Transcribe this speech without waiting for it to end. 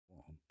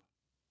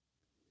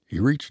He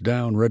reached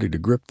down ready to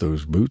grip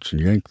those boots and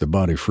yank the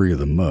body free of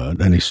the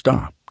mud, and he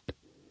stopped.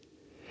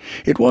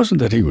 It wasn't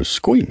that he was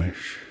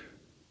squeamish,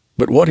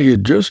 but what he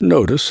had just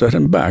noticed set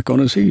him back on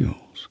his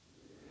heels.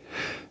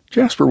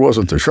 Jasper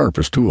wasn't the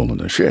sharpest tool in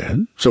the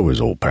shed, so his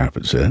old pap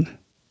had said,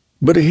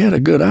 but he had a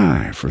good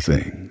eye for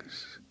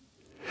things.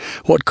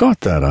 What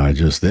caught that eye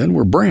just then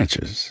were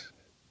branches.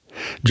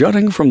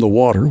 Jutting from the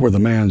water where the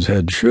man's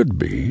head should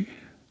be,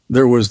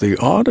 there was the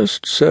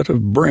oddest set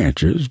of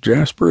branches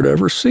Jasper had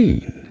ever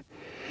seen.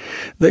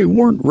 They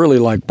weren't really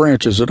like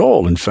branches at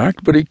all, in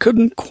fact, but he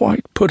couldn't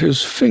quite put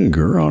his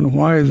finger on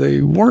why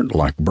they weren't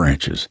like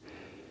branches.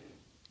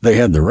 They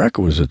had the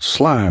requisite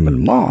slime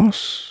and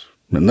moss,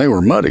 and they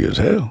were muddy as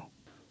hell.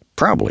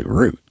 Probably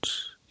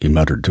roots, he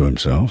muttered to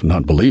himself,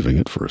 not believing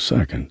it for a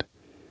second.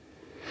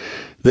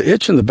 The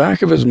itch in the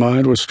back of his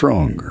mind was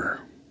stronger,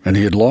 and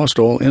he had lost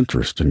all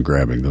interest in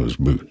grabbing those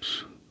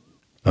boots.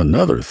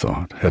 Another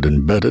thought had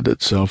embedded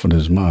itself in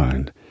his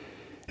mind,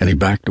 and he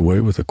backed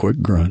away with a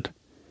quick grunt.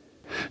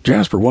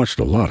 Jasper watched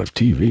a lot of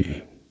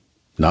TV.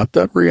 Not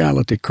that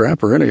reality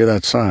crap or any of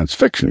that science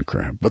fiction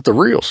crap, but the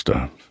real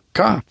stuff.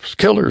 Cops,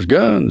 killers,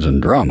 guns,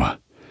 and drama.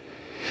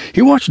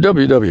 He watched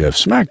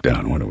WWF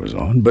SmackDown when it was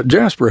on, but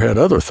Jasper had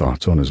other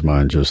thoughts on his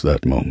mind just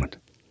that moment.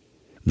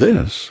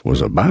 This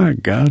was a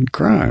by-God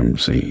crime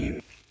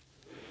scene.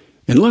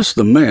 Unless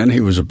the man he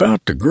was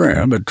about to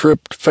grab had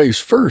tripped face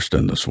first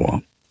in the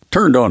swamp,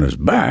 turned on his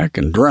back,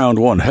 and drowned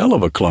one hell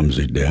of a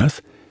clumsy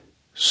death,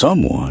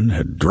 someone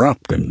had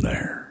dropped him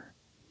there.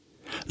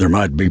 There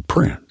might be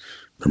prints.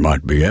 There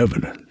might be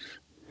evidence.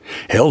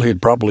 Hell,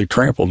 he'd probably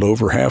trampled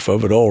over half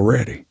of it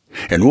already.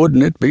 And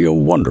wouldn't it be a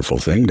wonderful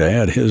thing to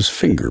add his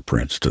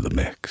fingerprints to the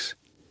mix?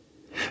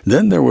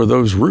 Then there were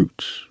those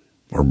roots,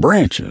 or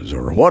branches,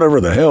 or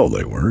whatever the hell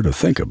they were, to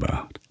think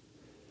about.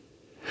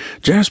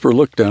 Jasper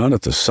looked down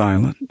at the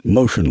silent,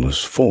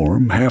 motionless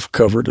form, half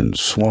covered in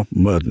swamp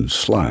mud and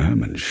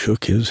slime, and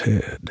shook his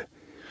head.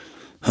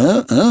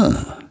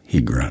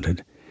 He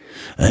grunted.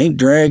 I ain't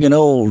dragging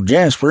old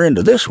Jasper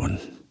into this one.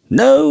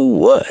 No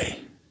way.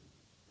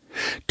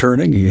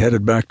 Turning, he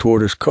headed back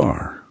toward his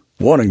car,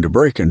 wanting to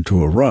break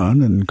into a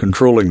run and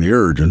controlling the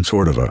urge in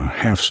sort of a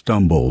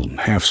half-stumble,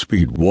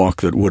 half-speed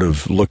walk that would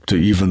have looked to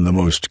even the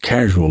most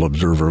casual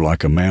observer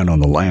like a man on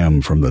the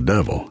lam from the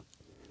devil.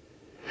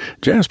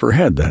 Jasper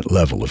had that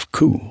level of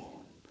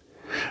cool.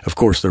 Of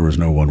course, there was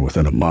no one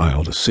within a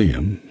mile to see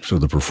him, so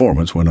the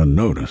performance went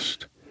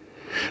unnoticed.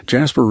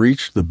 Jasper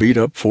reached the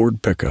beat-up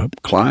Ford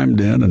pickup, climbed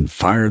in, and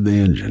fired the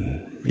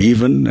engine,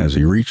 even as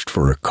he reached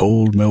for a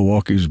cold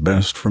Milwaukee's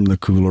Best from the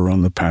cooler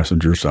on the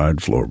passenger side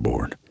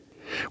floorboard.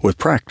 With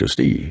practiced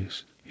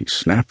ease, he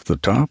snapped the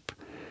top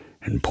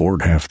and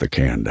poured half the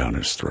can down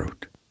his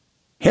throat.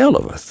 Hell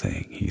of a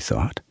thing, he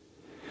thought.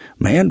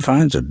 Man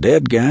finds a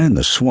dead guy in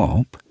the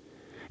swamp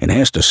and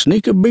has to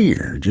sneak a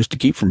beer just to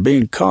keep from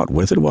being caught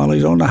with it while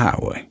he's on the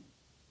highway.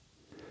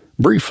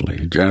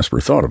 Briefly,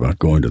 Jasper thought about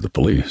going to the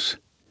police.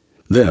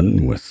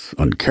 Then, with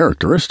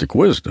uncharacteristic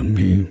wisdom,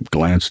 he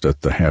glanced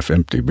at the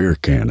half-empty beer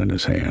can in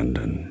his hand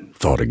and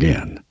thought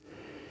again.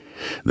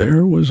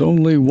 There was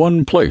only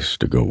one place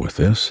to go with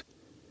this.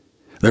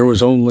 There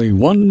was only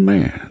one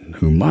man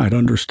who might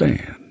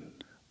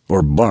understand,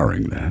 or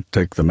barring that,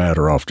 take the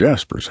matter off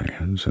Jasper's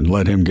hands and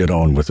let him get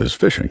on with his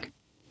fishing.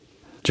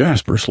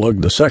 Jasper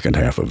slugged the second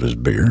half of his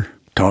beer,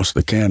 tossed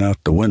the can out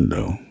the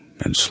window,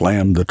 and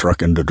slammed the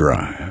truck into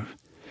drive.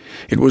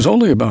 It was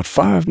only about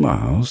 5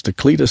 miles to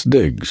Cletus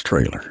Diggs'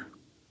 trailer,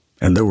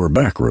 and there were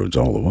back roads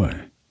all the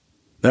way.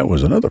 That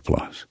was another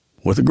plus.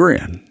 With a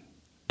grin,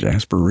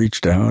 Jasper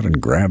reached out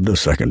and grabbed a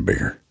second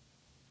beer.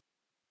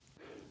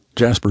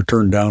 Jasper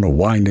turned down a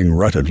winding,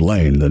 rutted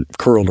lane that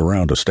curled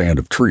around a stand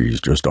of trees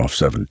just off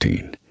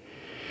 17.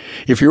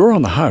 If you were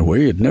on the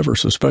highway, you'd never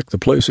suspect the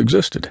place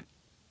existed.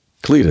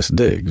 Cletus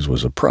Diggs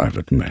was a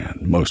private man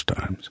most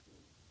times,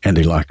 and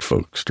he liked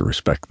folks to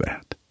respect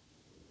that.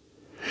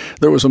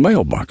 There was a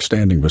mailbox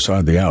standing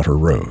beside the outer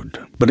road.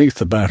 Beneath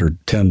the battered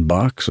tin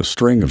box, a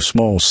string of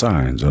small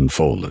signs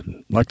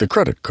unfolded, like the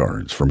credit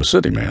cards from a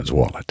city man's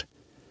wallet.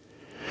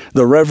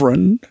 The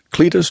Reverend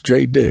Cletus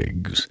J.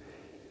 Diggs.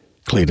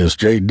 Cletus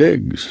J.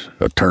 Diggs,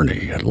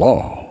 attorney at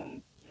law.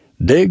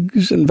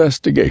 Diggs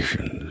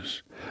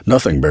Investigations.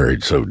 Nothing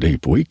buried so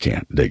deep we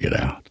can't dig it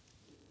out.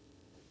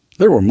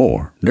 There were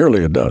more,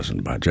 nearly a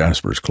dozen by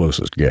Jasper's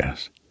closest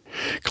guess.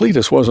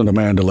 Cletus wasn't a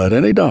man to let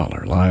any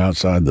dollar lie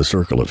outside the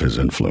circle of his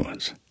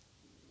influence.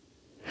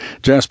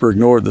 Jasper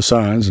ignored the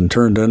signs and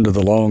turned into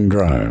the long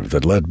drive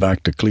that led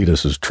back to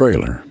Cletus's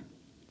trailer.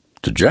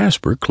 To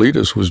Jasper,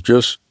 Cletus was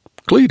just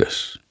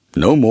Cletus,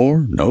 no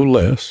more, no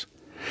less,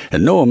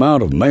 and no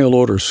amount of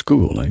mail-order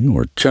schooling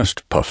or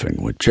chest-puffing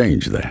would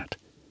change that.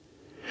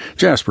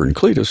 Jasper and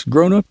Cletus had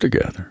grown up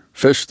together,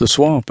 fished the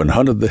swamp and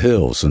hunted the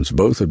hills since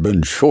both had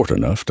been short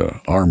enough to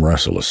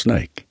arm-wrestle a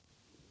snake.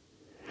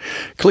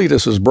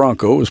 Cletus's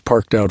Bronco was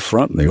parked out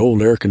front and the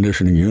old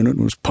air-conditioning unit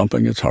was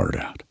pumping its heart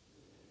out.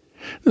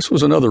 This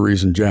was another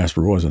reason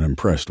Jasper wasn't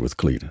impressed with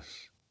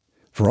Cletus.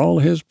 For all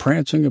his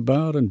prancing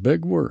about and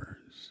big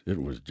words, it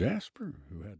was Jasper who had